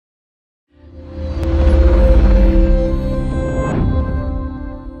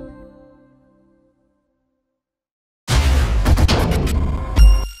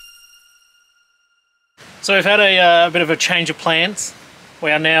So we've had a bit of a change of plans.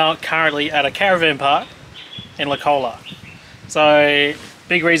 We are now currently at a caravan park in Licola. So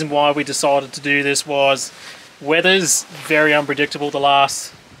big reason why we decided to do this was weather's very unpredictable the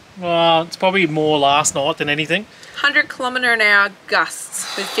last, well, it's probably more last night than anything. 100km/h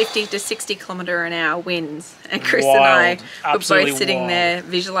gusts with 50 to 60km/h winds, and Chris Wild. and I were Absolutely both sitting wild. there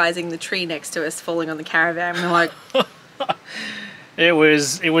visualizing the tree next to us falling on the caravan. We're like, It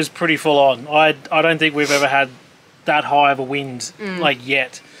was pretty full on. I don't think we've ever had that high of a wind like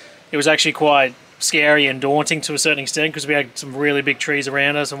yet. It was actually quite scary and daunting to a certain extent because we had some really big trees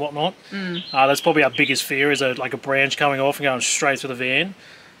around us and whatnot. That's probably our biggest fear, is like a branch coming off and going straight through the van.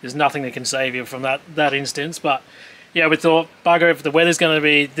 There's nothing that can save you from that instance. But yeah, we thought, bugger, if the weather's going to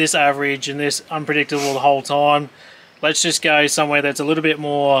be this average and this unpredictable the whole time, let's just go somewhere that's a little bit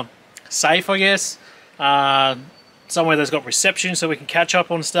more safe, I guess. Somewhere that's got reception so we can catch up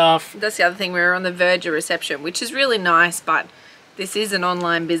on stuff. that's the other thing, we were on the verge of reception, which is really nice, but this is an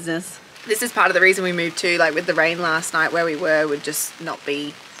online business. This is part of the reason we moved too, like with the rain last night where we were would just not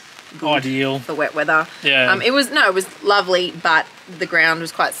be good Ideal for wet weather. Yeah. It was lovely, but the ground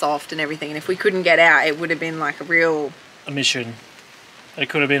was quite soft and everything, and if we couldn't get out it would have been like a real... A mission. It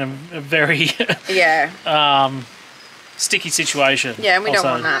could have been a very yeah. sticky situation. Yeah, and we don't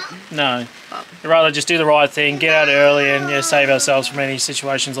also. want that. No. But- We'd rather just do the right thing, get out early and save ourselves from any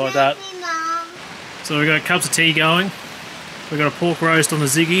situations like that. So we've got cups of tea going. We've got a pork roast on the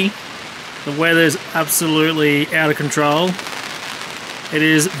Ziggy. The weather's absolutely out of control. It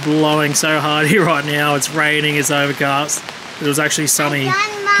is blowing so hard here right now. It's raining, it's overcast. It was actually sunny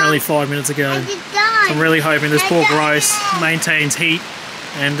only 5 minutes ago. So I'm really hoping this pork roast maintains heat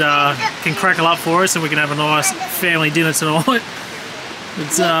and can crackle up for us and we can have a nice family dinner tonight.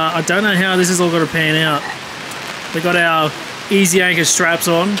 It's I don't know how this is all going to pan out. We've got our easy anchor straps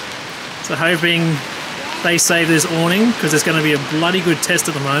on, so hoping they save this awning because it's going to be a bloody good test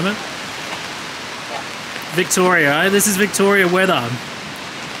at the moment. Victoria, eh? This is Victoria weather.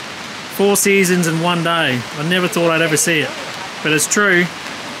 4 seasons in one day. I never thought I'd ever see it, but it's true.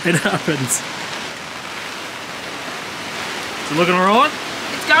 It happens. Is it looking alright?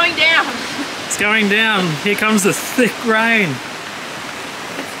 It's going down. It's going down. Here comes the thick rain.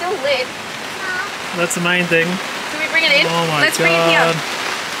 It's still lit. That's the main thing. Can we bring it in? Oh my Let's god. bring it here.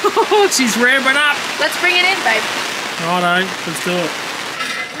 Oh, she's ramping up. Let's bring it in, babe. Righto, let's do it.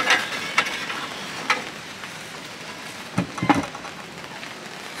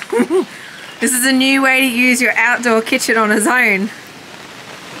 This is a new way to use your outdoor kitchen on its own.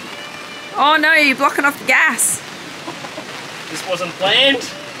 Oh no, you're blocking off the gas. This wasn't planned.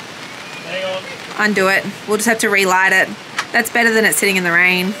 Hang on. Undo it. We'll just have to relight it. That's better than it sitting in the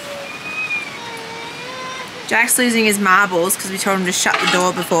rain. Jack's losing his marbles because we told him to shut the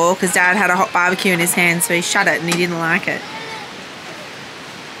door before because Dad had a hot barbecue in his hand, so he shut it and he didn't like it.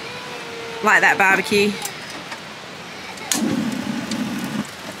 Like that barbecue.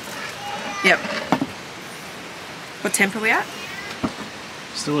 Yep. What temp are we at?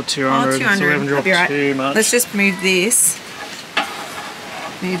 Still at 200, Oh, 200. so we haven't dropped That'll be right. too much. Let's just move this.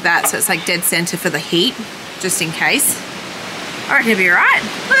 Move that so it's like dead center for the heat, just in case. I reckon it'll be alright.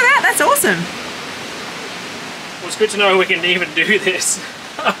 Look at that, that's awesome. Well, it's good to know we can even do this.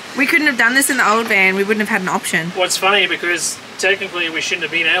 We couldn't have done this in the old van, we wouldn't have had an option. Well, it's funny because technically we shouldn't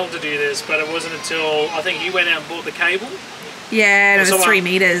have been able to do this, but it wasn't until I think you went out and bought the cable. Yeah, and it was 3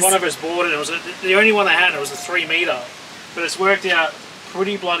 meters. One of us bought it. It was the only one they had. It was a 3 meter, but it's worked out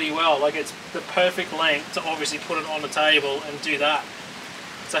pretty bloody well. Like it's the perfect length to obviously put it on the table and do that.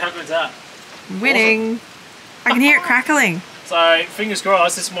 So how good's that? Winning. Awesome. I can hear it crackling. So fingers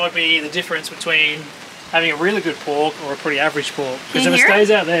crossed, this might be the difference between having a really good pork or a pretty average pork. Because if it stays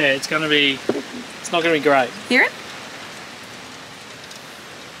out there, it's not going to be great. Hear it?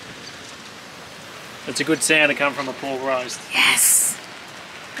 It's a good sound to come from a pork roast. Yes.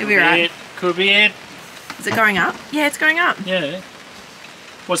 Could It'll be right. it. Could be it. Is it going up? Yeah, it's going up. Yeah.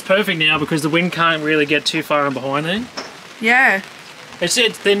 What's perfect now because the wind can't really get too far in behind there. Yeah.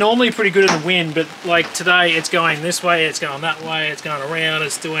 They're normally pretty good in the wind, but like today it's going this way, it's going that way, it's going around,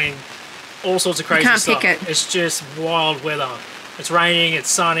 it's doing all sorts of crazy stuff. You can't pick it. It's just wild weather. It's raining, it's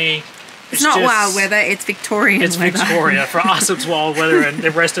sunny. It's not wild weather, it's Victorian weather. It's Victoria. For us it's wild weather, and the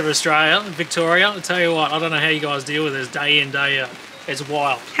rest of Australia, Victoria, I'll tell you what, I don't know how you guys deal with this day in, day out. It's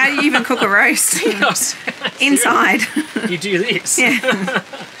wild. How do you even cook a roast? Inside. You do this. Yeah.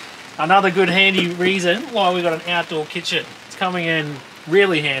 Another good handy reason why we've got an outdoor kitchen. It's coming in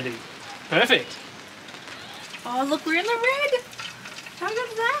really handy. Perfect. Oh, look, we're in the red. How good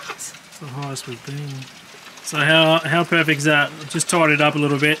is that? It's the highest we've been. So how perfect is that? Just tied it up a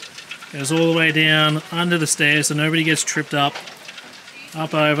little bit. Goes all the way down under the stairs so nobody gets tripped up.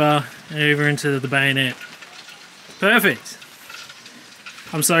 Up over into the bayonet. Perfect.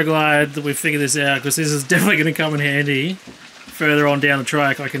 I'm so glad that we figured this out because this is definitely going to come in handy further on down the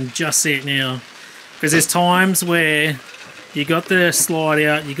track. I can just see it now. Because there's times where you got the slide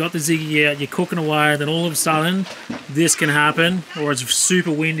out, you got the ziggy out, you're cooking away, then all of a sudden this can happen, or it's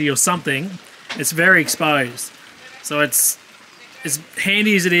super windy or something. It's very exposed. So it's as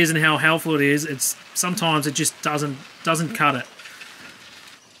handy as it is and how helpful it is, it's sometimes it just doesn't cut it.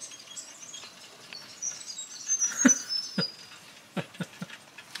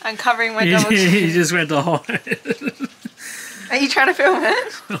 Uncovering my double chin. You just went to hide. Are you trying to film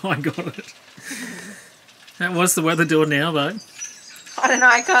it? Oh, I got it. What's the weather doing now, though? I don't know,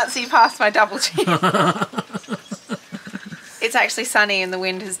 I can't see past my double chin. It's actually sunny and the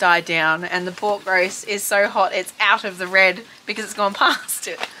wind has died down and the pork roast is so hot it's out of the red because it's gone past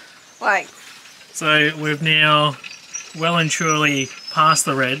it. Like. So we've now well and truly past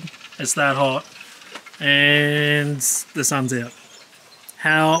the red. It's that hot. And the sun's out.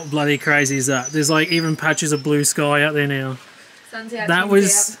 How bloody crazy is that? There's like even patches of blue sky out there now. Sun's out. That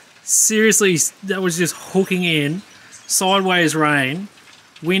was seriously, that was just hooking in. Sideways rain.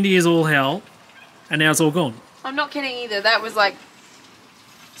 Windy as all hell. And now it's all gone. I'm not kidding either. That was like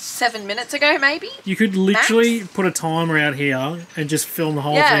 7 minutes ago, maybe? You could literally put a timer out here and just film the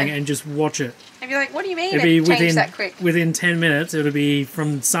whole thing and just watch it. And be like, what do you mean? It'd be change that quick. Within 10 minutes, it would be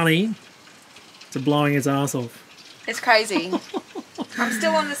from sunny to blowing its ass off. It's crazy. I'm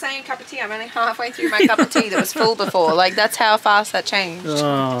still on the same cup of tea. I'm only halfway through my cup of tea that was full before. Like, that's how fast that changed.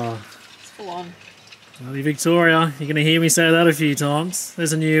 Oh. It's full on. Bloody Victoria. You're going to hear me say that a few times.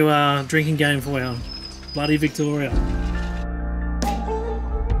 There's a new drinking game for you. Bloody Victoria.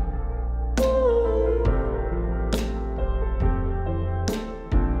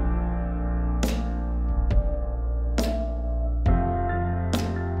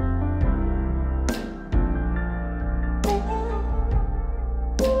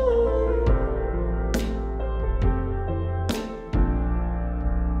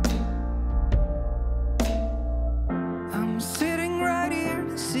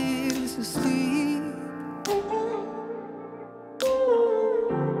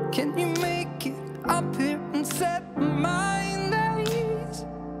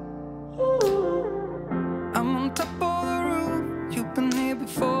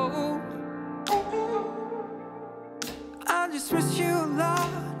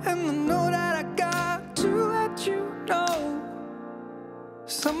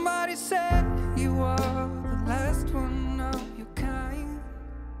 Somebody said you are the last one of your kind.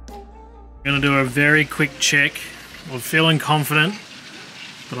 I'm going to do a very quick check. I'm feeling confident,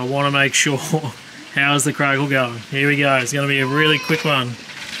 but I want to make sure. How's the crackle going? Here we go. It's going to be a really quick one.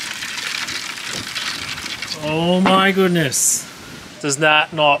 Oh my goodness. Does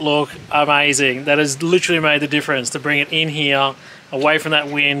that not look amazing? That has literally made the difference to bring it in here, away from that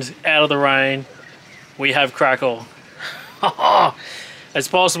wind, out of the rain. We have crackle. It's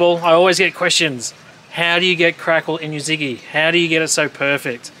possible. I always get questions. How do you get crackle in your Ziggy? How do you get it so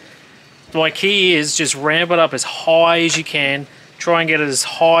perfect? My key is just ramp it up as high as you can. Try and get it as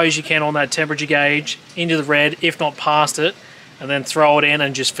high as you can on that temperature gauge into the red, if not past it, and then throw it in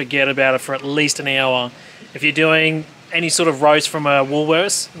and just forget about it for at least an hour. If you're doing any sort of roast from a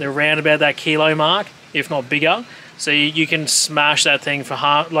Woolworths, they're around about that kilo mark, if not bigger. So you can smash that thing for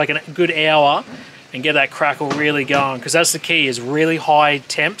like a good hour and get that crackle really going, because that's the key, is really high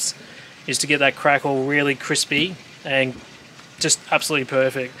temps, is to get that crackle really crispy and just absolutely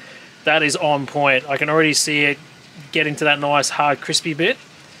perfect. That is on point. I can already see it getting to that nice hard crispy bit.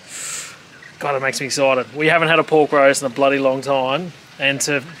 God, it makes me excited. We haven't had a pork roast in a bloody long time, and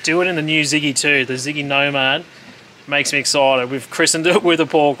to do it in the new Ziggy too, the Ziggy Nomad, makes me excited. We've christened it with a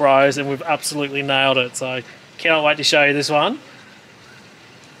pork roast and we've absolutely nailed it. So cannot wait to show you this one.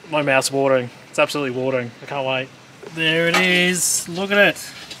 My mouth's watering. It's absolutely watering. I can't wait. There it is. Look at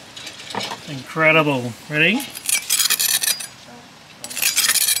it. Incredible. Ready?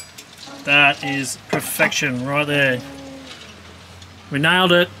 That is perfection right there. We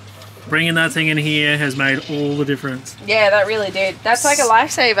nailed it. Bringing that thing in here has made all the difference. Yeah, that really did. That's like a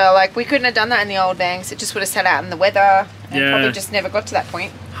lifesaver. Like, we couldn't have done that in the old banks. It just would have sat out in the weather and probably just never got to that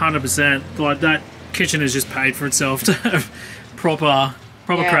point. 100%. Like, that kitchen has just paid for itself to have proper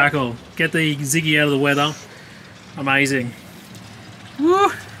crackle. Get the Ziggy out of the weather. Amazing. Woo!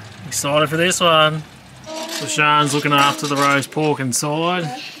 Excited for this one. So Sean's looking after the roast pork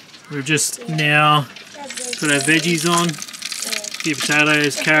inside. We've just now put our veggies on. A few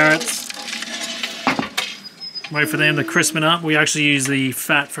potatoes, carrots. Wait for them to crispen up. We actually use the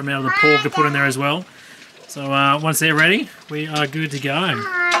fat from out of the pork to put in there as well. So once they're ready, we are good to go.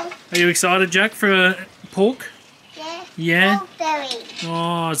 Are you excited, Jack, for pork? Yeah. Yeah? Pork belly.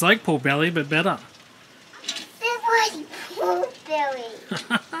 Oh, it's like pork belly, but better. That was pork belly.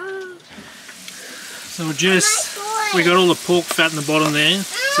 So we got all the pork fat in the bottom there.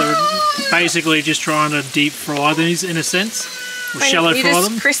 So we're basically just trying to deep fry these in a sense. Or shallow fry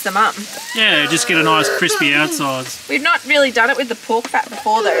them. Just crisp them up. Yeah, just get a nice crispy outsides. We've not really done it with the pork fat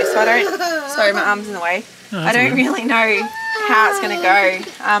before though, so I don't... Sorry, my arm's in the way. Oh, I don't really know how it's going to go.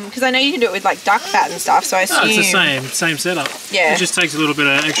 Because I know you can do it with like duck fat and stuff, so I assume... it's the same setup. Yeah. It just takes a little bit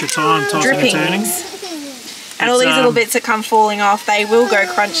of extra time tossing and turning. And all these little bits that come falling off, they will go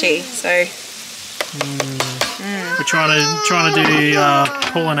crunchy, so... We're trying to do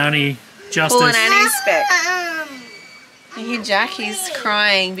Paul and Annie justice. Paul and Annie's spec. I hear Jack, he's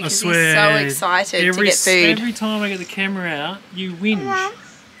crying because he's so excited to get food. Every time I get the camera out, you whinge.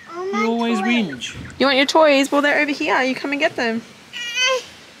 You always whinge. You want your toys? Well, they're over here. You come and get them. Do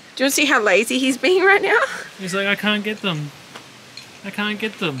you want to see how lazy he's being right now? He's like, I can't get them. I can't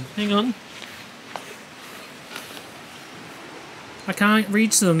get them. Hang on. I can't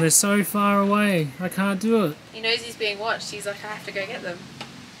reach them. They're so far away. I can't do it. He knows he's being watched. He's like, I have to go get them.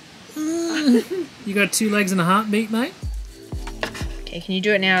 You got 2 legs and a heartbeat, mate? Okay, can you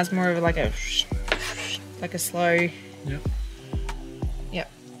do it now as more of like a slow... Yep. Yep.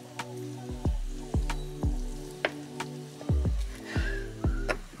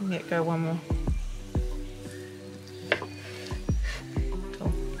 Yeah, go one more.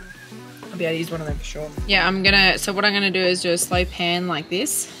 Cool. I'll be able to use one of them for sure. Yeah, so what I'm gonna do is do a slow pan like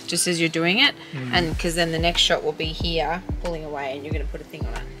this, just as you're doing it, and because then the next shot will be here, pulling away, and you're gonna put a thing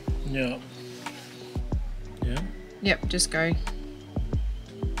on it. Yeah. Yeah. Yep, just go.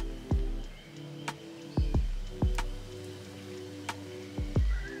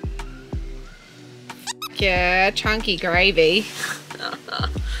 Yeah, chunky gravy.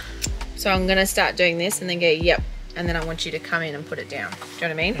 So I'm gonna start doing this and then go, yep. And then I want you to come in and put it down. Do you know what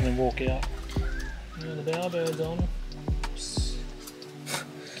I mean? And then walk out. And the bowerbird's on.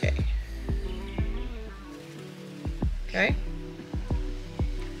 Okay. Okay.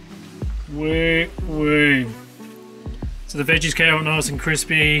 Woo. So the veggies came out nice and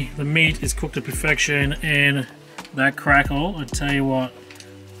crispy. The meat is cooked to perfection, and that crackle, I tell you what,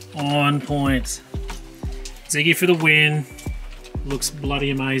 on point. Ziggy for the win. Looks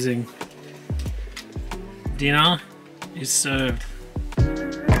bloody amazing. Dinner is served.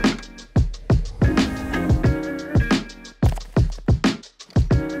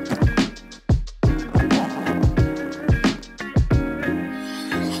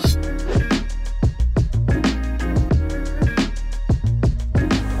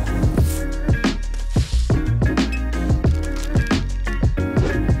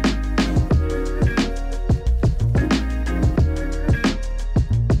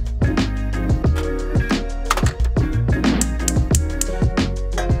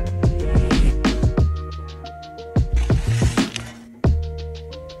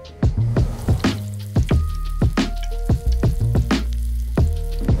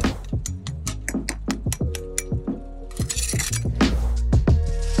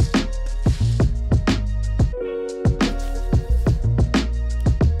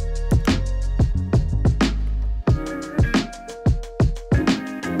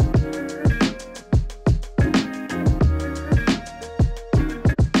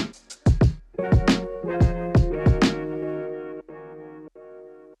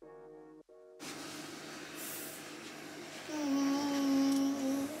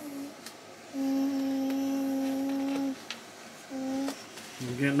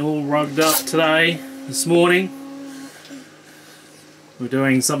 We're getting all rugged up today, this morning. We're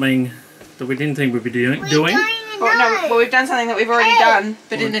doing something that we didn't think we'd be doing. Well, we've done something that we've already done,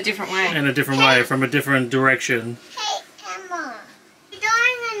 but in a different way. In a different way, from a different direction. Hey, Emma. You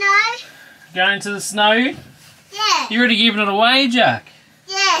don't know? Going to the snow? Yeah. You're already giving it away, Jack.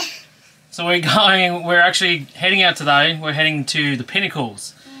 Yeah. So we're actually heading out today. We're heading to the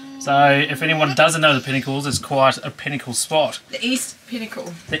Pinnacles. So if anyone doesn't know the Pinnacles, it's quite a pinnacle spot. The East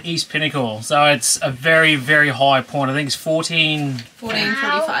Pinnacle. The East Pinnacle. So it's a very, very high point. I think it's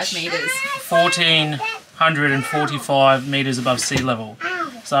 1445 metres. 1,445 metres above sea level.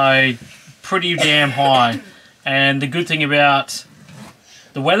 So pretty damn high. And the good thing about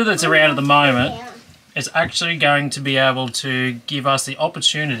the weather that's around at the moment, it's actually going to be able to give us the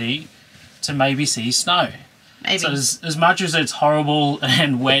opportunity to maybe see snow. Maybe. So as much as it's horrible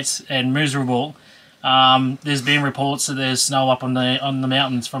and wet and miserable, There's been reports that there's snow up on the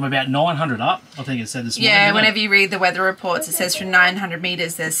mountains from about 900 up. I think it said this morning. Yeah, whenever you read the weather reports, it says from 900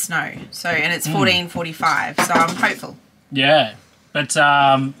 meters there's snow. So, and it's 14:45. So I'm hopeful. Yeah, but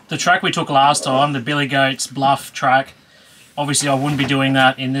the track we took last time, the Billy Goats Bluff track, obviously I wouldn't be doing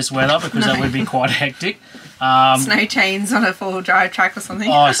that in this weather because that would be quite hectic. Snow chains on a 4-wheel drive track or something.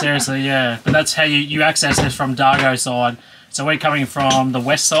 Oh, seriously, yeah. But that's how you access it from Dargo side. So we're coming from the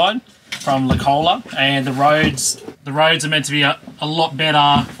west side, from Licola, and the roads are meant to be a lot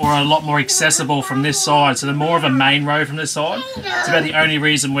better or a lot more accessible from this side. So they're more of a main road from this side. It's about the only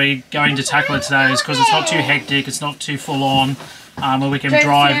reason we're going to tackle it today is because it's not too hectic, it's not too full on, and we can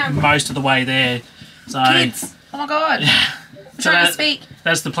drive most of the way there. So, kids, oh my god. I'm trying to speak.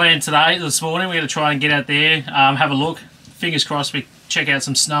 That's the plan today, this morning. We're going to try and get out there, have a look. Fingers crossed we check out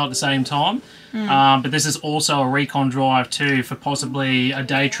some snow at the same time. But this is also a recon drive too for possibly a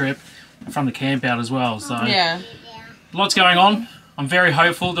day trip from the camp out as well. So yeah, lots going on. I'm very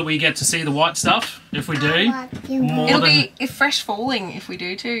hopeful that we get to see the white stuff. If we do, it'll be fresh falling if we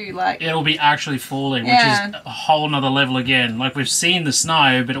do too. Like it'll be actually falling, which is a whole nother level again. Like we've seen the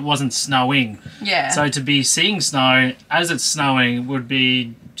snow, but it wasn't snowing. Yeah. So to be seeing snow as it's snowing would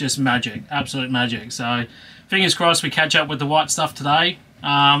be just magic, absolute magic. So fingers crossed we catch up with the white stuff today.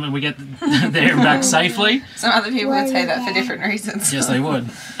 And we get there and back safely. Some other people would say that for different reasons. Yes, they would.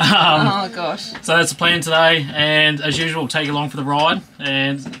 Oh, gosh. So that's the plan today. And as usual, we'll take you along for the ride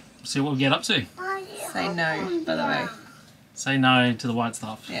and see what we get up to. Say no, by the way. Say no to the white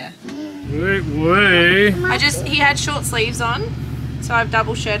stuff. Yeah. Woo. He had short sleeves on, so I've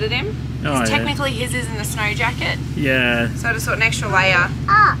double shirted him. Oh, technically his is in a snow jacket. Yeah. So I just got an extra layer.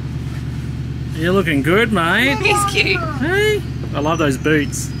 You're looking good, mate. He's cute. Hey. I love those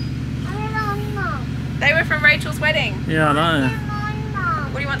boots. They were from Rachel's wedding. Yeah, I know.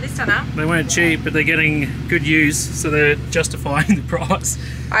 What do you want this time up? They weren't cheap, but they're getting good use, so they're justifying the price.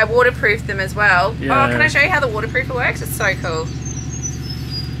 I waterproofed them as well. Yeah. Oh, can I show you how the waterproofer works? It's so cool.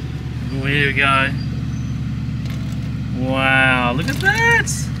 Oh, here we go. Wow, look at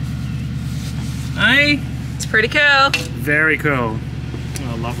that. Hey? It's pretty cool. Very cool.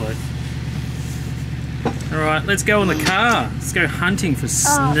 Oh, lovely. Alright, let's go in the car. Let's go hunting for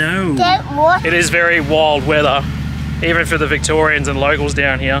snow. It is very wild weather, even for the Victorians and locals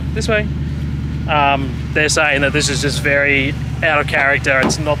down here. This way. They're saying that this is just very out of character.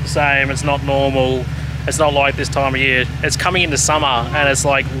 It's not the same, it's not normal. It's not like this time of year. It's coming into summer and it's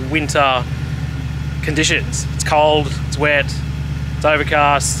like winter conditions. It's cold, it's wet, it's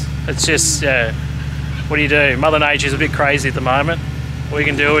overcast. It's just, yeah, what do? Mother Nature's a bit crazy at the moment. What you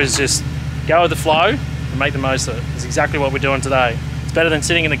can do is just go with the flow and make the most of it. It's exactly what we're doing today. It's better than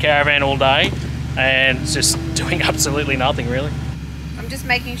sitting in the caravan all day and just doing absolutely nothing, really. I'm just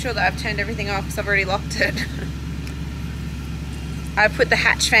making sure that I've turned everything off because I've already locked it. I've put the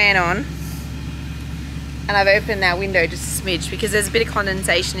hatch fan on and I've opened that window just a smidge because there's a bit of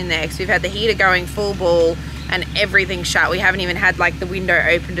condensation in there because we've had the heater going full ball and everything shut. We haven't even had like the window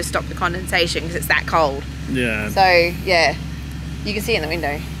open to stop the condensation because it's that cold. Yeah. So yeah, you can see it in the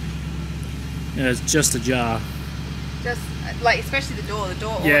window. Yeah, it's just ajar. Just like, especially the door. The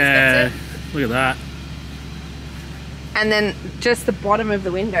door always Yeah, gets it. look at that. And then just the bottom of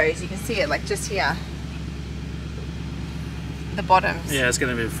the windows, you can see it like just here. The bottoms. Yeah, it's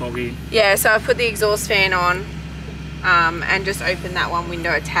going to be foggy. Yeah, so I've put the exhaust fan on and just opened that one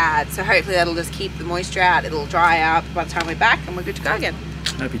window a tad. So hopefully that'll just keep the moisture out. It'll dry out by the time we're back and we're good to go again.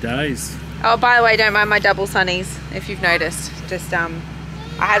 Happy days. Oh, by the way, don't mind my double sunnies if you've noticed. Just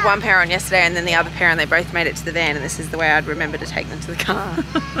I had one pair on yesterday and then the other pair and they both made it to the van and this is the way I'd remember to take them to the car.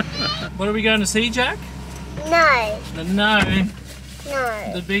 What are we going to see, Jack? No. No. No.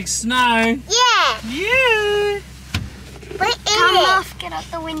 The big snow. Yeah. Yeah. Where is Come it? off, get out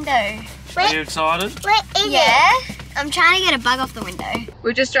the window. Are you excited? Where is Yeah, I'm trying to get a bug off the window.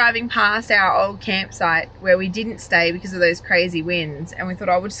 We're just driving past our old campsite where we didn't stay because of those crazy winds and we thought,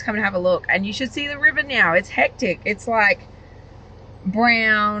 oh, we'll just come and have a look. And you should see the river now. It's hectic. It's like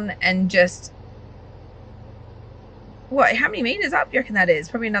brown and just, what, how many meters up do you reckon that is?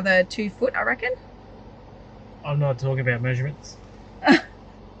 Probably another 2 foot, I reckon. I'm not talking about measurements.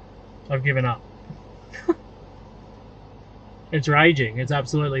 I've given up. It's raging. It's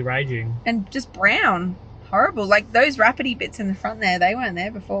absolutely raging. And just brown. Horrible. Like those rapidy bits in the front there, they weren't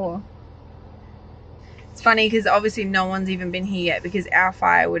there before. It's funny because obviously no one's even been here yet because our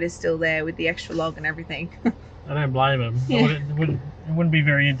firewood is still there with the extra log and everything. I don't blame them. Yeah. It wouldn't be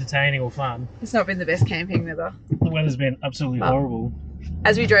very entertaining or fun. It's not been the best camping weather. The weather's been absolutely horrible.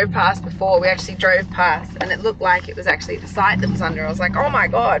 as we drove past before, we actually drove past and it looked like it was actually the site that was under. I was like, oh my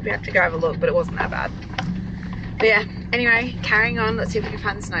god, we have to go have a look, but it wasn't that bad. But yeah, anyway, carrying on. Let's see if we can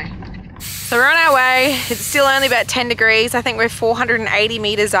find the snow. So we're on our way. It's still only about 10 degrees. I think we're 480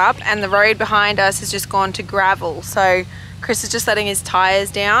 meters up and the road behind us has just gone to gravel. So Chris is just letting his tires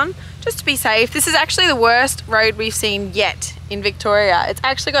down just to be safe. This is actually the worst road we've seen yet in Victoria. It's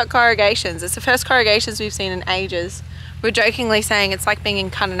actually got corrugations. It's the first corrugations we've seen in ages. We're jokingly saying it's like being in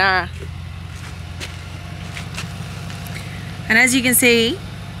Conditional. And as you can see,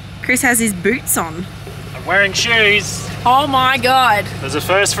 Chris has his boots on. I'm wearing shoes. Oh my god. There's a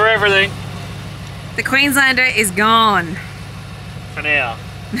first for everything. The Queenslander is gone. For now.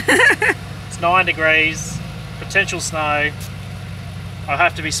 It's 9 degrees, potential snow. I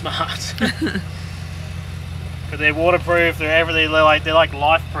have to be smart. But they're waterproof, they're everything, they're like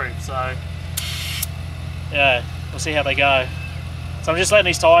life proof, so yeah, we'll see how they go. So I'm just letting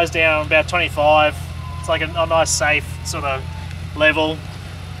these tyres down about 25. It's like a nice safe sort of level.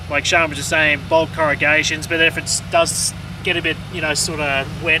 Like Sean was just saying, bulk corrugations, but if it does get a bit, you know, sort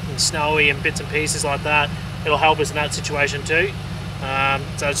of wet and snowy and bits and pieces like that, it'll help us in that situation too.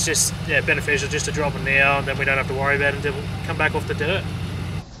 So it's just beneficial just to drop it now, and then we don't have to worry about it until we come back off the dirt.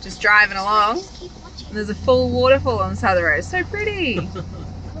 Just driving along. And there's a full waterfall on the side of the road. It's so pretty.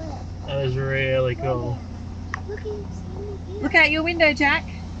 That is really cool. Look out your window, Jack.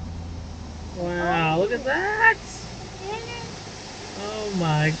 Wow, look at that. Oh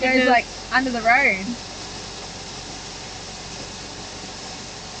my It goodness. goes like under the road.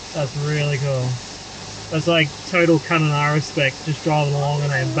 That's really cool. That's like total Conditional respect, just driving along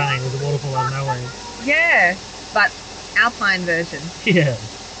and then bang, there's a waterfall out of nowhere. Yeah, but alpine version. Yeah.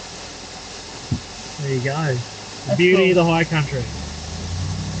 There you go. The beauty of the high country.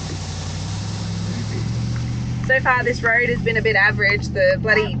 So far this road has been a bit average. The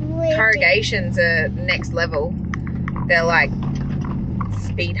bloody corrugations are next level. They're like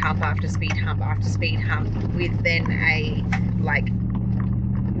speed hump after speed hump after speed hump with then a like,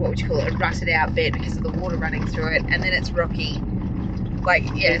 what would you call it, a rusted out bed because of the water running through it, and then it's rocky. Like,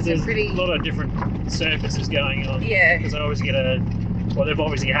 yeah, it's there's a pretty... a lot of different surfaces going on. Yeah. Because they always get a... Well, they've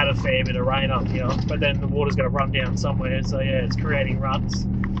obviously had a fair bit of rain up here, but then the water's going to run down somewhere, so yeah, it's creating ruts.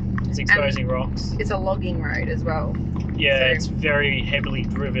 It's exposing rocks. It's a logging road as well. Yeah, so, it's very heavily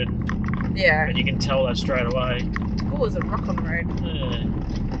driven. Yeah. And you can tell that straight away. Oh, there's a rock on the road. Yeah.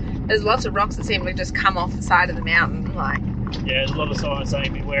 There's lots of rocks that seem to just come off the side of the mountain, like... Yeah, there's a lot of signs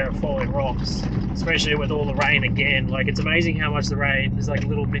saying beware of falling rocks, especially with all the rain again. Like, it's amazing how much the rain, there's like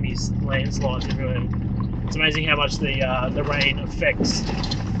little mini landslides everywhere. It's amazing how much the rain affects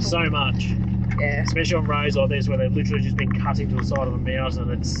so much. Yeah. Especially on roads like this where they've literally just been cutting to the side of a mountain.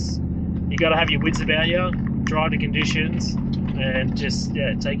 It's, you got to have your wits about you, drive the conditions, and just,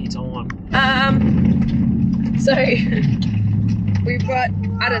 yeah, take your time. So, we've got,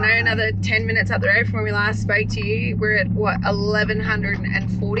 I don't know, another 10 minutes up the road from when we last spoke to you. We're at, what,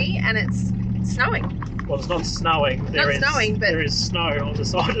 1140, and it's snowing. Well, it's not snowing. There is snow on the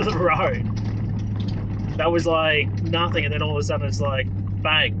side of the road. That was like nothing, and then all of a sudden it's like,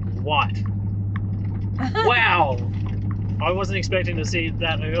 bang, white. Wow! I wasn't expecting to see it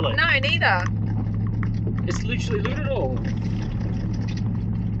that early. No, neither. It's literally, look at it all.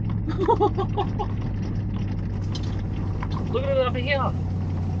 Look at it up here.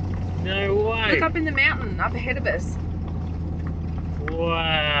 No way. Look up in the mountain, up ahead of us.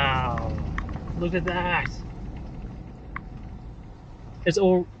 Wow. Look at that. It's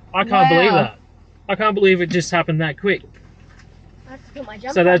all, I can't believe that. I can't believe it just happened that quick. I have to put my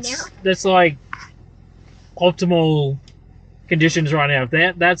jumper So on now. that's like optimal conditions right now.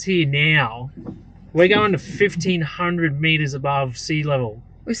 That's here now. We're going to 1,500 meters above sea level.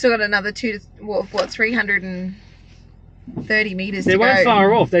 We've still got another 330 meters They to go. weren't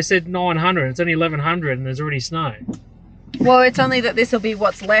far off. They said 900. It's only 1,100 and there's already snow. Well, it's only that this will be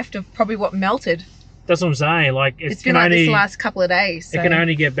what's left of probably what melted. That's what I'm saying. Like, It's been like this the last couple of days. So. It can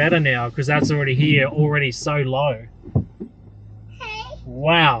only get better now because that's already here, already so low. Hey,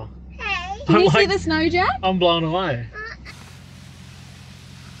 Wow. hey. Can you see like, the snow, Jack? I'm blown away.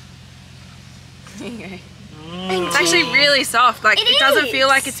 It's actually really soft. Like, it doesn't feel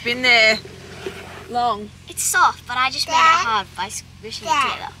like it's been there long. It's soft, but I just made it hard by squishing it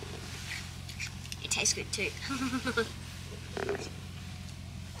together. It tastes good too.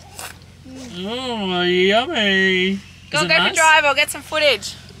 Oh, yummy. Go for a drive. I'll get some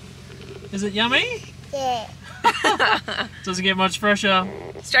footage. Is it yummy? Yeah. Doesn't get much fresher.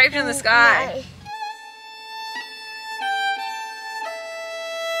 Straight from the sky.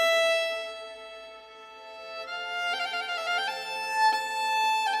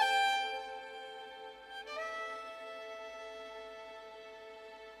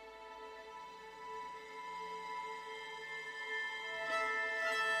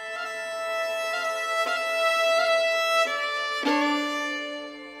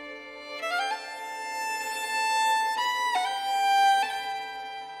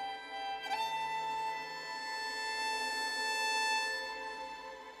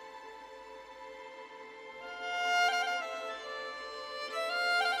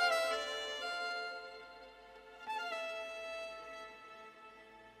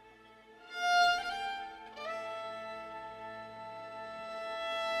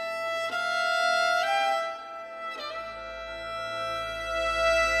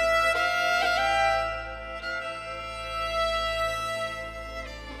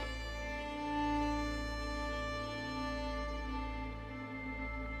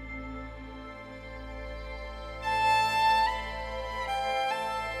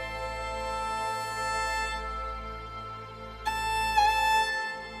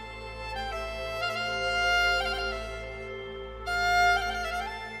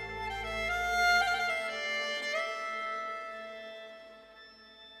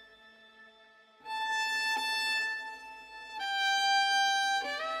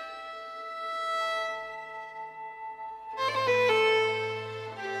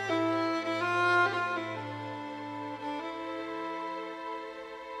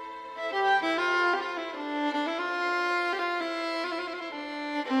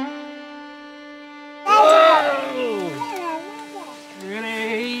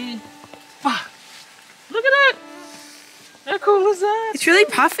 It's really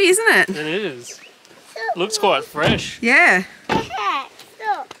puffy, isn't it? It is. Looks quite fresh. Yeah.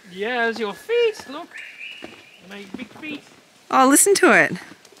 Look. Yeah, there's your feet. Look. My big feet. Oh, listen to it.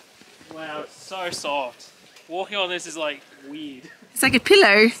 Wow, it's so soft. Walking on this is like weird. It's like a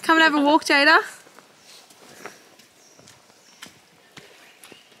pillow. Come and have a walk, Jada.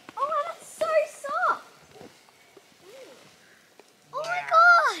 Oh, that's so soft. Oh my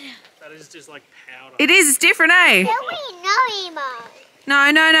god. That is just like powder. It is. It's different, eh? Can we know, Emo?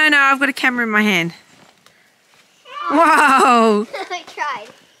 No, no, no, no. I've got a camera in my hand. Whoa. I tried.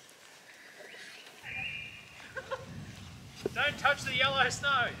 Don't touch the yellow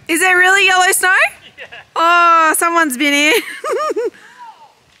snow. Is there really yellow snow? Yeah. Oh, someone's been here.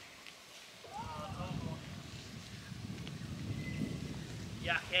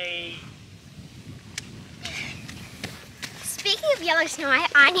 Yucky. Speaking of yellow snow,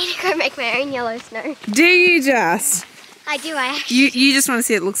 I need to go make my own yellow snow. Do you just? I do, I actually. You just want to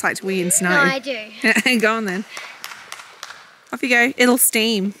see what it looks like to wee in snow. No, I do. Go on then. Off you go. It'll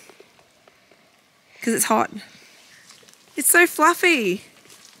steam. Because it's hot. It's so fluffy.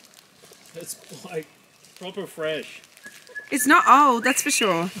 It's like proper fresh. It's not old, that's for sure.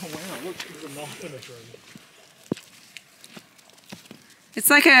 Oh wow, look, there's a knife in a tree. It's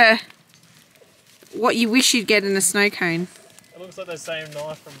like what you wish you'd get in a snow cone. It looks like the same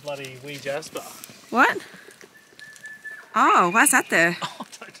knife from bloody Wee Jasper. What? Oh, why's that there? Oh, I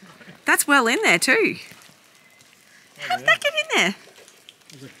don't know. That's well in there too. How did that get in there?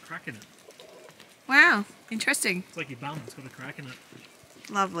 There's a crack in it. Wow, interesting. It's like your bum, it's got a crack in it.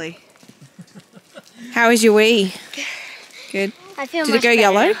 Lovely. How was your wee? Good. I feel Did it much go better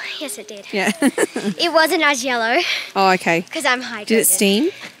yellow? now. Yes, it did. Yeah. It wasn't as yellow Oh, okay. because I'm hydrated. Did it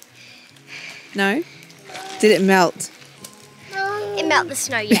steam? No? Did it melt? It melted the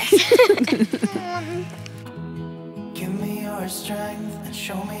snow, yes. Give me your strength and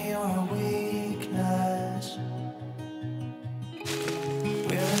show me your weakness.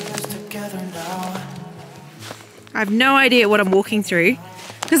 We're in this together now. I have no idea what I'm walking through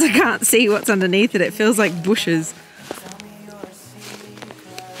because I can't see what's underneath it. It feels like bushes.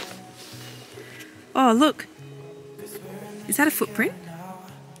 Oh, look. Is that a footprint?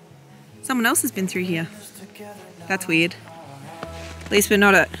 Someone else has been through here. That's weird. At least we're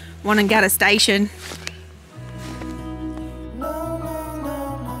not at Wonnangatta Station. No, no,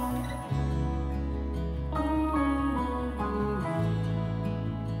 no,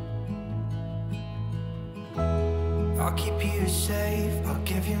 no. I'll keep you safe, I'll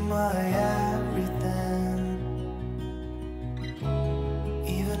give you my everything.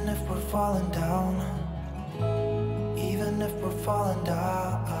 Even if we're falling down, even if we're falling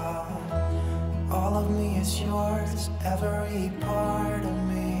down, all of me is yours, every part of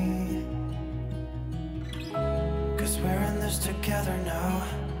me. 'Cause we're in this together now,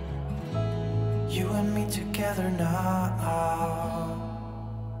 you and me together now.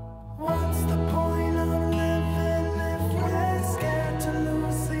 What's the point of living if we're scared to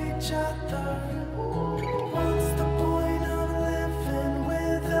lose each other? What's the point of living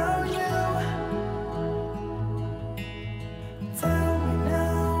without you? Tell me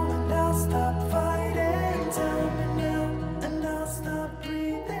now and I'll stop fighting. Tell me now and I'll stop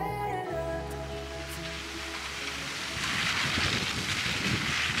breathing.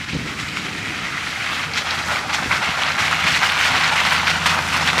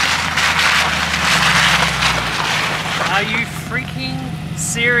 Are you freaking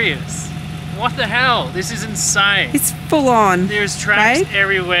serious? What the hell? This is insane. It's full on. There's tracks babe.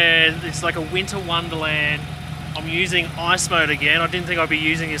 everywhere. It's like a winter wonderland. I'm using ice mode again. I didn't think I'd be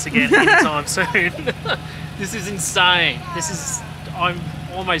using this again anytime soon. This is insane. I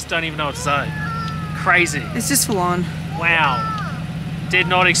almost don't even know what to say. Crazy. It's just full on. Wow. Did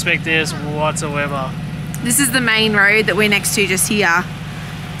not expect this whatsoever. This is the main road that we're next to just here.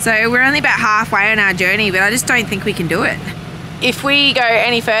 So we're only about halfway on our journey, but I just don't think we can do it. If we go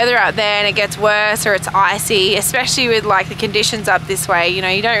any further up there and it gets worse or it's icy, especially with like the conditions up this way, you know,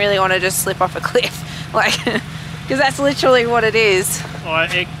 you don't really want to just slip off a cliff. Like, because that's literally what it is.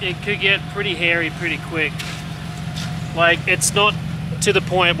 It could get pretty hairy pretty quick. Like, it's not to the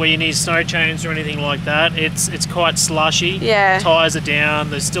point where you need snow chains or anything like that. It's quite slushy. Yeah. Tires are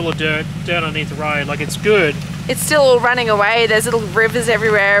down. There's still a dirt underneath the road. Like, it's good. It's still all running away. There's little rivers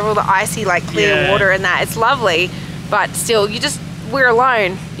everywhere, all the icy, like clear water and that. It's lovely, but still, we're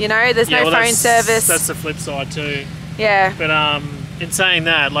alone. You know, there's no phone service. That's the flip side too. Yeah. But in saying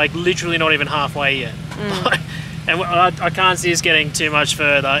that, like, literally not even halfway yet. And I can't see us getting too much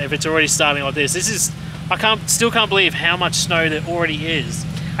further if it's already starting like this. I still can't believe how much snow there already is.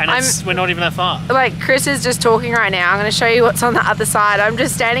 And we're not even that far. Like, Chris is just talking right now. I'm going to show you what's on the other side. I'm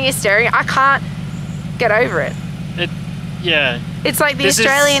just standing here staring. I can't get over it. Yeah. It's like the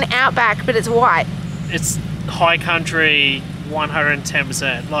Australian outback, but it's white. It's high country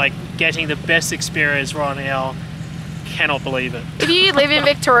 110%. Like, getting the best experience right now. Cannot believe it. If you live in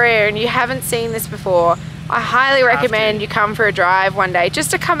Victoria and you haven't seen this before, I highly recommend you come for a drive one day,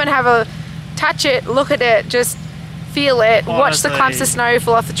 just to come and have a touch it, look at it, just feel it, watch the clumps of snow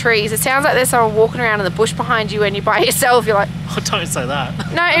fall off the trees. It sounds like there's someone walking around in the bush behind you and you're by yourself. You're like, oh, don't say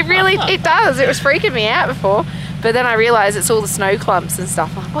that. No, it does. It was freaking me out before, but then I realised it's all the snow clumps and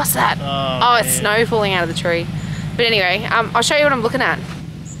stuff. I'm like, what's that? Oh, it's snow falling out of the tree. But anyway, I'll show you what I'm looking at.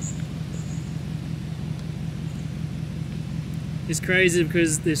 It's crazy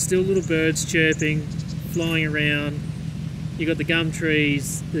because there's still little birds chirping, flying around. You got the gum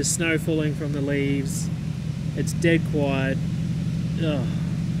trees, there's snow falling from the leaves. It's dead quiet. Oh,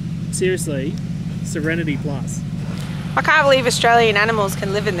 seriously, serenity plus. I can't believe Australian animals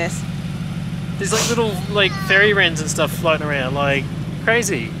can live in this. There's like little fairy wrens and stuff floating around, like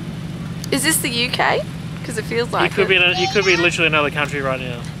crazy. Is this the UK? Because it feels like you could be literally another country right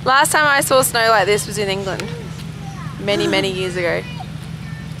now. Last time I saw snow like this was in England. Many years ago.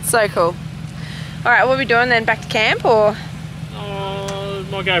 So cool. Alright, what are we doing then? Back to camp or?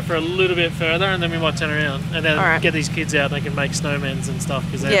 Might go for a little bit further and then we might turn around and then get these kids out and they can make snowmans and stuff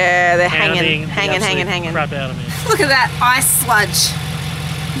because they're hanging crap out of me. Look at that ice sludge.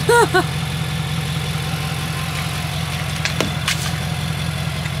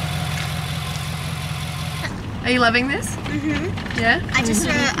 Are you loving this? Mm-hmm. Yeah? I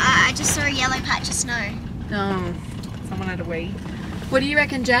just saw a yellow patch of snow. Oh. Someone had a wee. What do you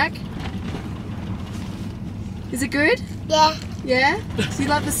reckon, Jack? Is it good? Yeah. Yeah? Do you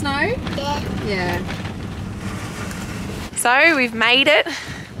love the snow? Yeah. Yeah. So we've made it.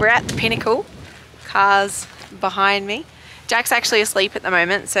 We're at the pinnacle. Car's behind me. Jack's actually asleep at the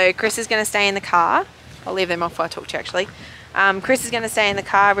moment, so Chris is going to stay in the car. I'll leave them off while I talk to you actually. Chris is going to stay in the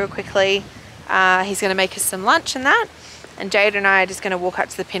car real quickly. He's going to make us some lunch and that. And Jade and I are just going to walk up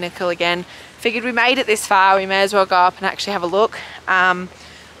to the pinnacle again. Figured we made it this far, we may as well go up and actually have a look. I'm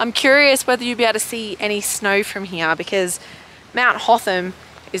curious whether you'll be able to see any snow from here because Mount Hotham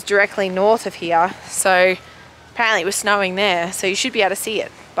is directly north of here. So apparently it was snowing there, so you should be able to see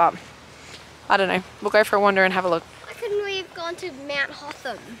it. But I don't know, we'll go for a wander and have a look. Why couldn't we have gone to Mount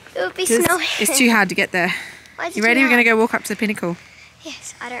Hotham? It would be snowing. It's too hard to get there. You ready? We're going to go walk up to the pinnacle.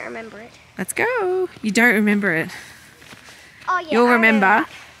 Yes, I don't remember it. Let's go. You don't remember it. Oh yeah. You'll remember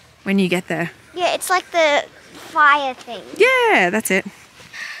when you get there. Yeah, it's like the fire thing. Yeah, that's it.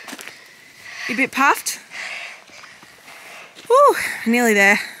 You a bit puffed? Woo, nearly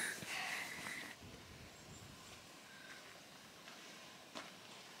there.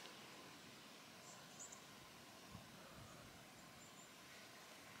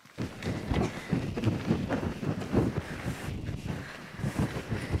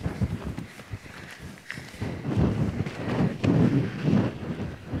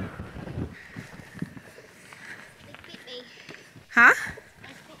 Huh?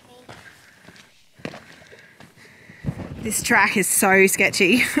 This track is so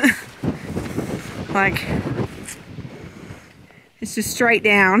sketchy. Like, it's just straight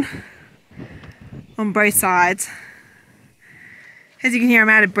down on both sides. As you can hear, I'm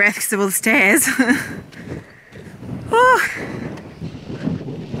out of breath because of all the stairs. Oh.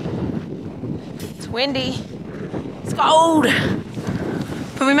 It's windy. It's cold.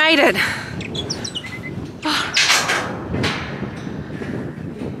 But we made it. Oh.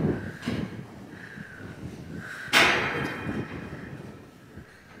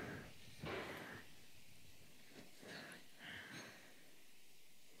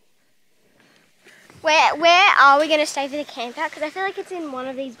 Where are we going to stay for the camp out? Because I feel like it's in one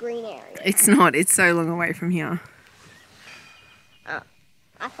of these green areas. It's not. It's so long away from here. Oh,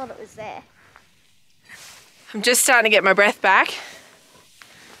 I thought it was there. I'm just starting to get my breath back.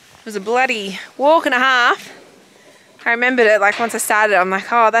 It was a bloody walk and a half. I remembered it, like once I started, I'm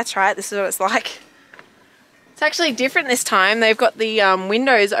like, oh, that's right, this is what it's like. It's actually different this time. They've got the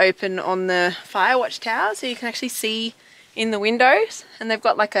windows open on the fire watch tower, so you can actually see in the windows, and they've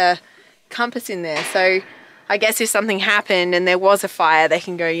got like a compass in there. So I guess if something happened and there was a fire, they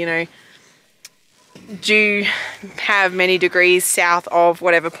can go, you know, due have many degrees south of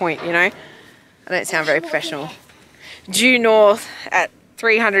whatever point, you know. I don't sound very professional. Due north at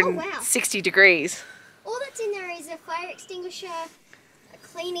 360 degrees. All that's in there is a fire extinguisher, a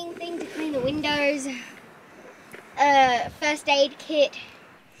cleaning thing to clean the windows, a first aid kit,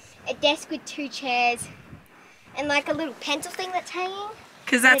 a desk with 2 chairs, and like a little pencil thing that's hanging.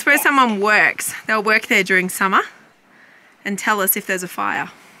 Because that's where someone works. They'll work there during summer and tell us if there's a fire.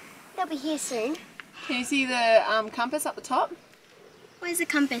 They'll be here soon. Can you see the compass up the top? Where's the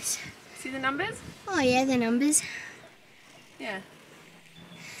compass? See the numbers? Oh yeah, the numbers. Yeah.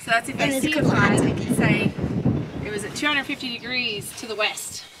 So that's if they there's a see a couple fire, hands. they can say it was at 250 degrees to the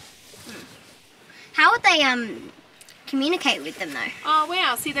west. How would they communicate with them though? Oh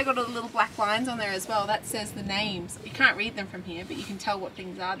wow, see they've got all the little black lines on there as well. That says the names. You can't read them from here, but you can tell what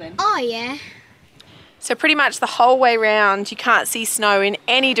things are then. Oh yeah. So pretty much the whole way round you can't see snow in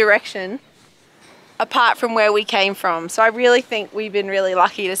any direction apart from where we came from. So I really think we've been really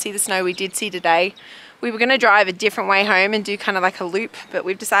lucky to see the snow we did see today. We were going to drive a different way home and do kind of like a loop, but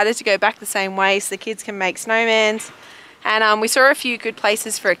we've decided to go back the same way so the kids can make snowmans. And we saw a few good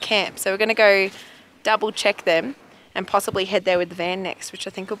places for a camp, so we're going to go double check them and possibly head there with the van next, which I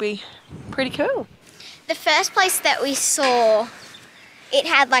think will be pretty cool. The first place that we saw, it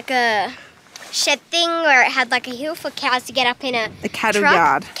had like a shed thing where it had like a hill for cows to get up in a cattle truck.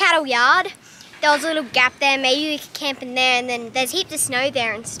 yard. Cattle yard. There was a little gap there. Maybe we could camp in there, and then there's heaps of snow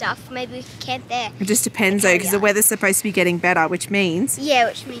there and stuff. Maybe we could camp there. It just depends though, because the weather's supposed to be getting better, which means Yeah,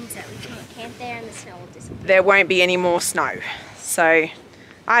 which means that we can't camp there and the snow will disappear. there won't be any more snow. So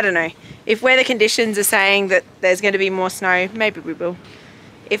I don't know. If weather conditions are saying that there's going to be more snow, maybe we will.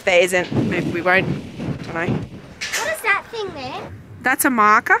 If there isn't, maybe we won't. I don't know. What is that thing there? That's a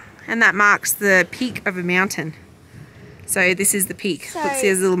marker, and that marks the peak of a mountain. So this is the peak. So- Look, see,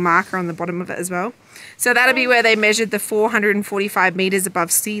 there's a little marker on the bottom of it as well. So that'll be where they measured the 445 meters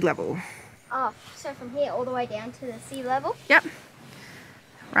above sea level. Oh, so from here all the way down to the sea level? Yep.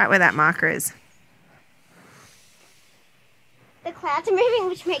 Right where that marker is. The clouds are moving,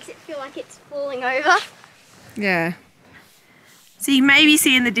 which makes it feel like it's falling over. Yeah. So you may be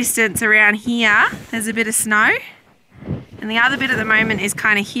see in the distance around here, there's a bit of snow. And the other bit at the moment is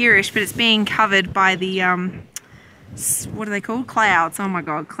kind of here-ish, but it's being covered by the, what are they called? Clouds. Oh my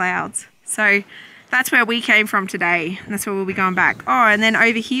God, clouds. So that's where we came from today. And that's where we'll be going back. Oh, and then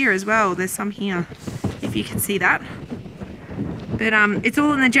over here as well, there's some here, if you can see that. But it's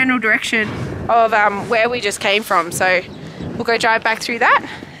all in the general direction of where we just came from. So we'll go drive back through that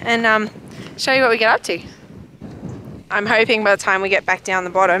and show you what we get up to. I'm hoping by the time we get back down the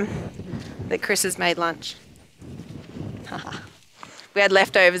bottom that Chris has made lunch. We had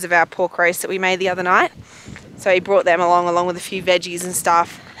leftovers of our pork roast that we made the other night. So he brought them along with a few veggies and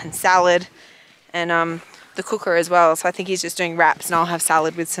stuff and salad and the cooker as well. So I think he's just doing wraps and I'll have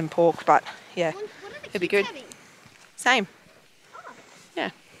salad with some pork, but yeah, What are the it'll be kids good. having? Same. Oh, Yeah.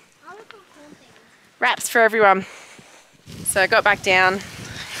 I look for corn things. Wraps for everyone. So I got back down,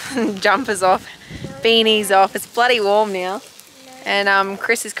 jumpers off, beanies off. It's bloody warm now. And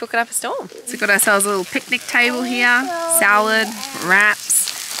Chris is cooking up a storm. So we've got ourselves a little picnic table here, salad,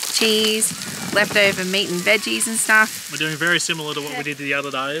 wraps, cheese, leftover meat and veggies and stuff. We're doing very similar to what we did the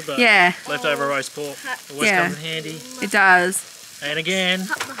other day, but Yeah, leftover roast pork. It always Yeah. comes in handy. it does. And again,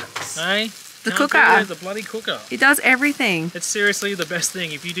 hey, The can't cooker. beat it, the bloody cooker. It does everything. It's seriously the best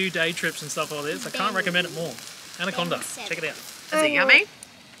thing. If you do day trips and stuff like this, I can't recommend it more. Anaconda, check it out. Is it yummy?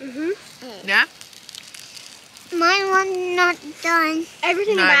 Yeah? Mine one's not done.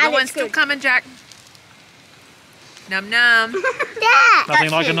 Everything No, about the one's it's still good. coming, Jack. Num num. Yeah,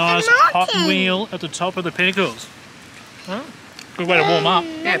 Nothing like a nice hot marking. wheel at the top of the pinnacles. Huh? Good way to warm up.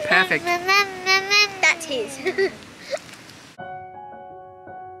 Yeah, perfect. That's his.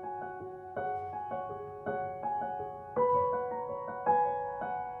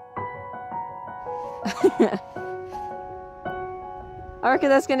 I reckon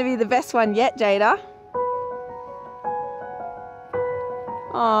that's going to be the best one yet, Jada.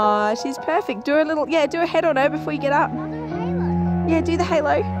 Oh, she's perfect. Do a little, yeah, do a head on her before you get up. Yeah, do the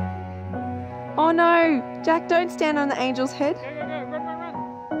halo. Oh no, Jack, don't stand on the angel's head.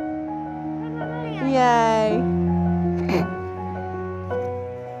 Yay.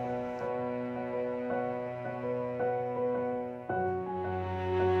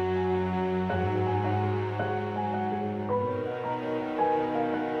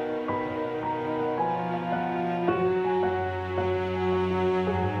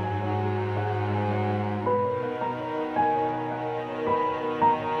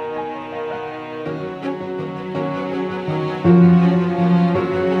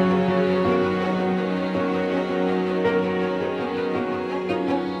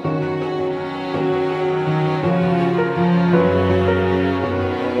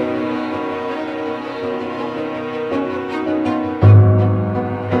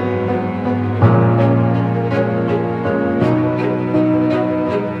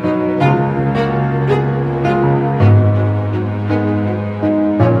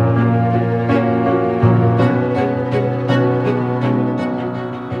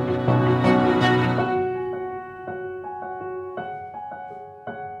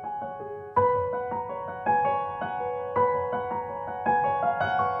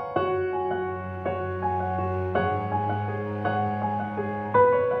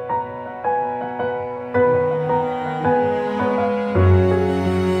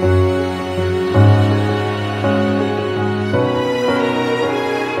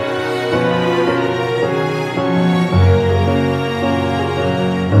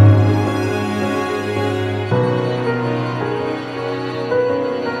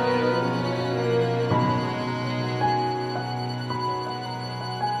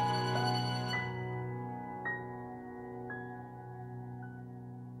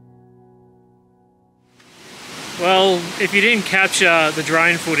 well, if you didn't capture the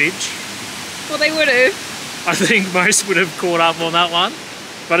drone footage, Well, they would have. I think most would have caught up on that one.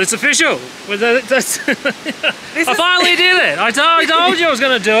 But it's official. I finally did it. I told you I was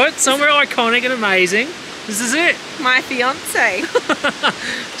going to do it. Somewhere iconic and amazing. This is it. My fiance.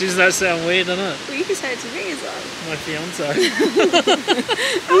 Does that sound weird, doesn't it? Well, you can say it to me as well. My fiance.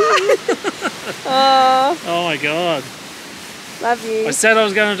 Oh, my God. love you. I said I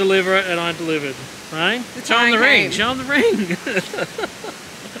was going to deliver it and I delivered. Right? Show him the ring. Show him the ring.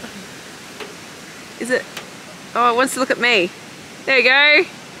 Is it? Oh, it wants to look at me. There you go.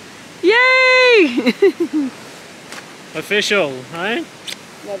 Yay! Official, hey?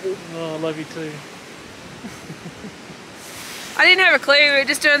 Love you. Oh, I love you too. I didn't have a clue. We were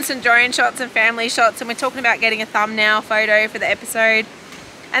just doing some drone shots and family shots, and we're talking about getting a thumbnail photo for the episode.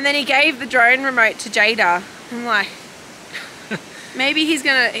 And then he gave the drone remote to Jada. I'm like, maybe he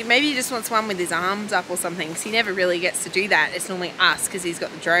just wants one with his arms up or something, because he never really gets to do that. It's normally us, because he's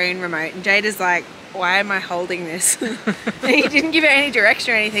got the drone remote. And Jada's like, why am I holding this? And he didn't give it any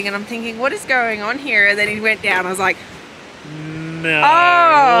direction or anything, and I'm thinking, what is going on here? And then he went down. I was like, no.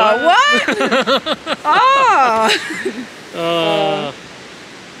 Oh, what? Oh.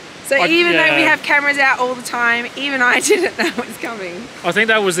 So even though we have cameras out all the time, even I didn't know it was coming. I think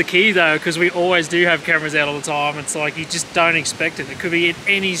that was the key though, because we always do have cameras out all the time. It's like you just don't expect it. It could be at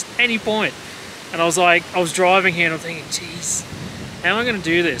any point. And I was driving here and I'm thinking, geez, how am I going to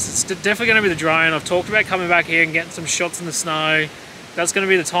do this? It's definitely going to be the drone. I've talked about coming back here and getting some shots in the snow. That's going to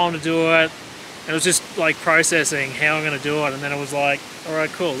be the time to do it. And it was just like processing how I'm going to do it. And then it was like, all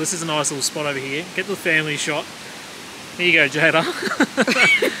right, cool. This is a nice little spot over here. Get the family shot. Here you go, Jada.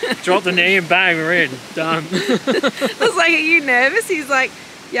 Drop the knee and bang, we're in. Done. I was like, are you nervous? He's like,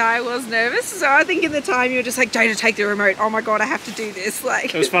 yeah, I was nervous. So I think in the time you were just like, Jada, take the remote. Oh my God, I have to do this.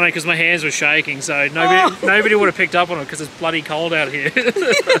 Like, it was funny because my hands were shaking, so nobody would have picked up on it because it's bloody cold out here.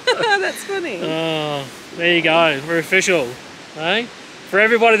 That's funny. Oh, there you go. We're official. Hey? For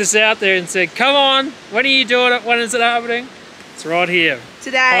everybody that's out there and said, come on, when are you doing it? When is it happening? It's right here.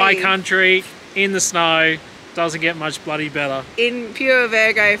 Today. High country, in the snow. Doesn't get much bloody better. In pure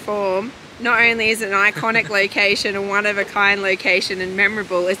Virgo form, not only is it an iconic location, a one-of-a-kind location and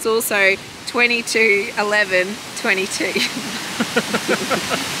memorable, it's also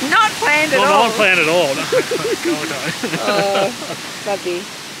 22/11/22. Not planned at all. Not planned at all. No. God, no. Oh, lovely.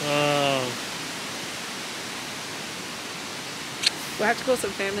 Oh. We'll have to call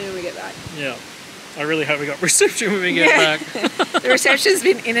some family when we get back. Yeah. I really hope we got reception when we get back. The reception's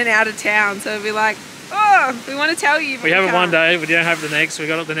been in and out of town, so we'll be like, oh, we want to tell you. We have it one day, we don't have it the next. We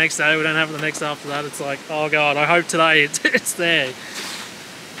got it the next day, we don't have it the next after that. It's like, oh God, I hope today it's there.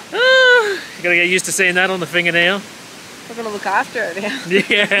 You gotta get used to seeing that on the fingernail. We're gonna look after it now.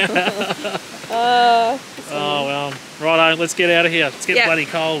 Yeah. Oh well. Righto, let's get out of here. It's getting bloody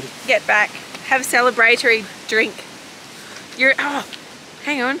cold. Get back. Have a celebratory drink. Oh,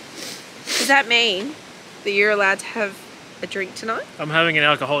 hang on. Does that mean that you're allowed to have a drink tonight? I'm having an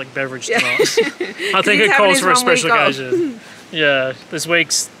alcoholic beverage tonight. I think it calls for a special occasion. Yeah, this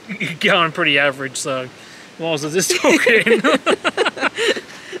week's going pretty average, so might as well just talk in.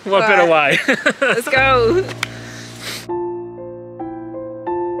 What better way? Let's go.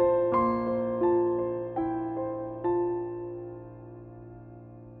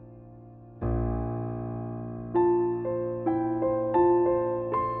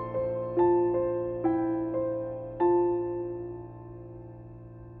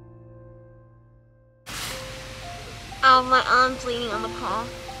 Oh, my arm's leaning on the paw.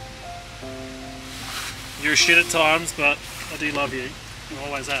 You're shit at times, but I do love you. I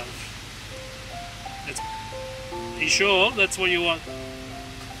always have. Are you sure that's what you want?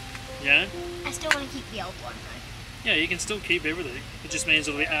 Yeah? I still want to keep the old one though. Yeah, you can still keep everything. It just means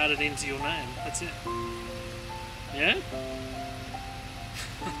it'll be added into your name. That's it. Yeah?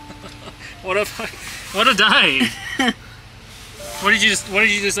 What a day! What did you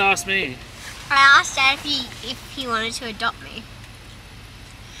just ask me? I asked Dad if he wanted to adopt me.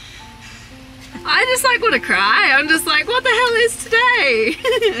 I just like want to cry. I'm just like, what the hell is today?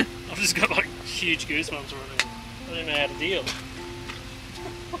 I've just got like huge goosebumps right now. I don't know how to deal.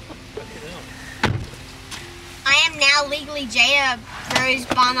 I am now legally Jada Rose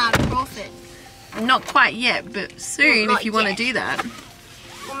Barnard Crawford. Not quite yet, but soon if you want to do that.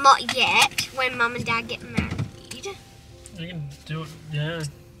 Well, not yet. When Mum and Dad get married. You can do it, yeah.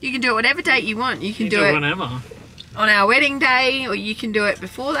 You can do it whatever date you want. You can do it whenever. On our wedding day, or you can do it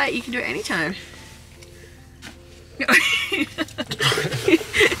before that. You can do it anytime.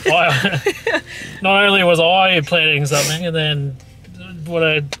 Not only was I planning something, and then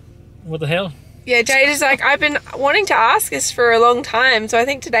what the hell? Yeah, Jade is like, I've been wanting to ask this for a long time, so I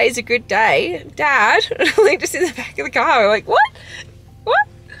think today's a good day. Dad, like just in the back of the car, we're like, what? What?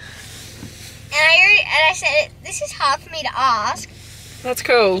 And I said, this is hard for me to ask. That's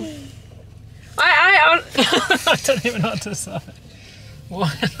cool. I don't even know what to say.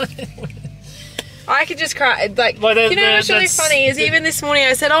 What? I could just cry. Like, Well, you know what's really funny is even this morning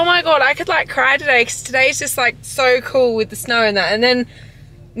I said, oh my God, I could like cry today because today's just like so cool with the snow and that. And then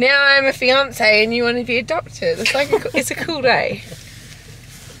now I'm a fiance and you want to be adopted. It's like, it's a cool day.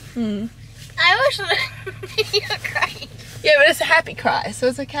 I always thought you're crying. Yeah, but it's a happy cry, so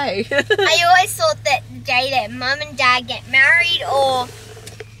it's okay. I always thought that Jada, Mum and Dad get married, or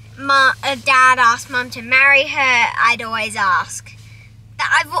Dad asked Mum to marry her, I'd always ask.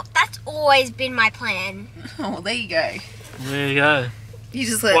 That's always been my plan. Oh, well, there you go. There you go. You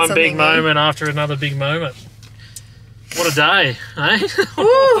just let One big moment after another big moment. What a day, eh?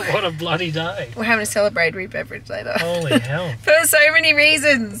 What a bloody day. We're having a celebratory beverage later. Holy hell. For so many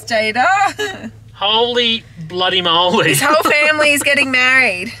reasons, Jada. Holy bloody moly. His whole family is getting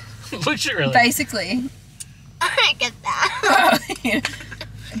married. Literally. Basically. I don't get that.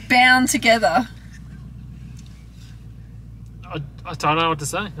 Bound together. I don't know what to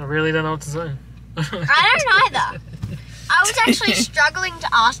say. I really don't know what to say. I don't either. I was actually struggling to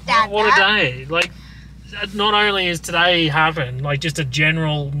ask Dad What that. a day. Like, not only is today happened, like just a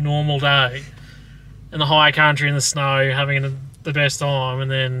general normal day in the high country in the snow, having the best time, and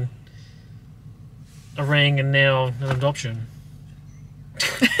then a ring and now an adoption.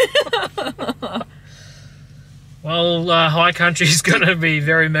 Well, high country's going to be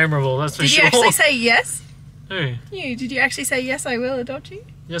very memorable, that's for sure. Did you actually say yes? Who? You. Did you actually say yes, I will adopt you?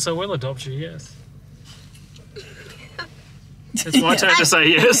 Yes, I will adopt you, yes. It's my turn to say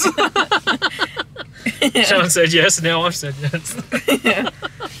yes. Sean said yes, now I've said yes. Yeah.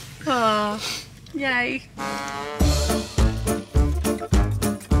 Oh, yay.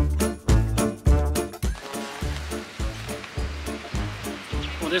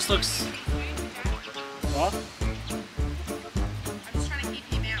 Well, this looks... What? I'm just trying to keep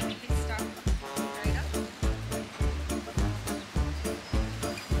him out with his stuff.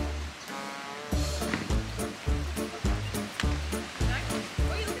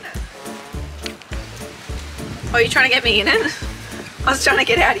 What are you looking at? Oh, you're trying to get me in it? I was trying to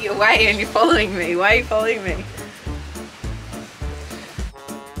get out of your way and you're following me. Why are you following me?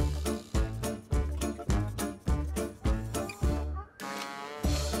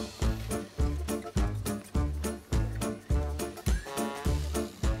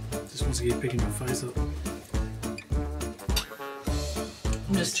 Just wants to keep picking your face up.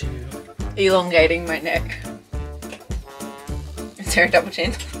 I'm just elongating my neck. Is there a double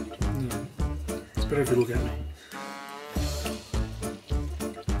chin? No. It's better if you look at me.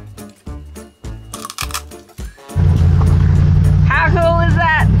 How cool is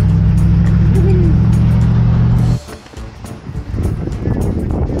that?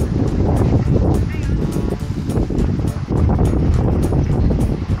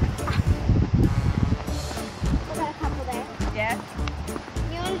 I got a couple there. Yeah.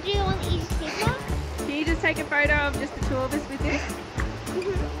 You want to do the one that you just did now? Can you just take a photo of just the two of us with you?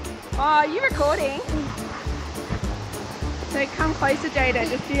 Oh, you recording? So come closer, Jada.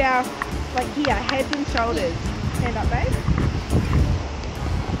 Just do our, like here, heads and shoulders. Stand up, babe.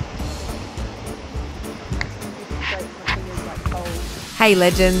 Hey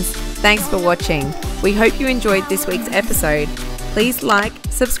legends, thanks for watching. We hope you enjoyed this week's episode. Please like,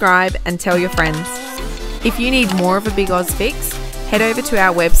 subscribe and tell your friends. If you need more of a Big Oz fix, head over to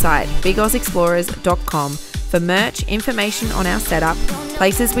our website bigozexplorers.com for merch, information on our setup,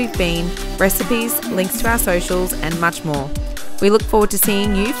 places we've been, recipes, links to our socials and much more. We look forward to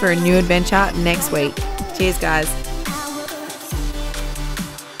seeing you for a new adventure next week. Cheers guys.